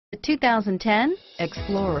The 2010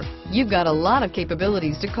 Explorer. You've got a lot of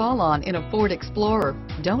capabilities to call on in a Ford Explorer.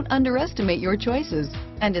 Don't underestimate your choices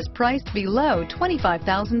and is priced below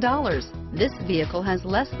 $25,000. This vehicle has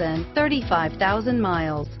less than 35,000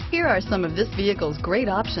 miles. Here are some of this vehicle's great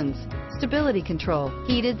options: stability control,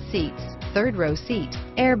 heated seats, third row seat,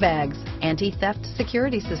 airbags, anti-theft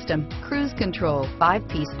security system, cruise control,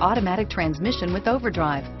 5-piece automatic transmission with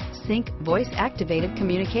overdrive, sync voice activated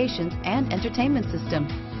communications and entertainment system,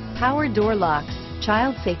 power door locks,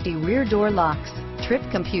 child safety rear door locks, trip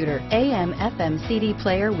computer, AM/FM CD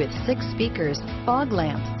player with 6 speakers, fog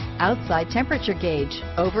lamps, outside temperature gauge,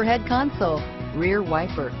 overhead console, rear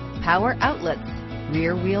wiper, power outlets,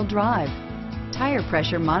 rear wheel drive, tire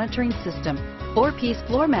pressure monitoring system, 4-piece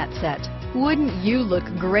floor mat set. Wouldn't you look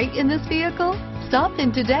great in this vehicle? Stop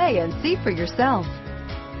in today and see for yourself.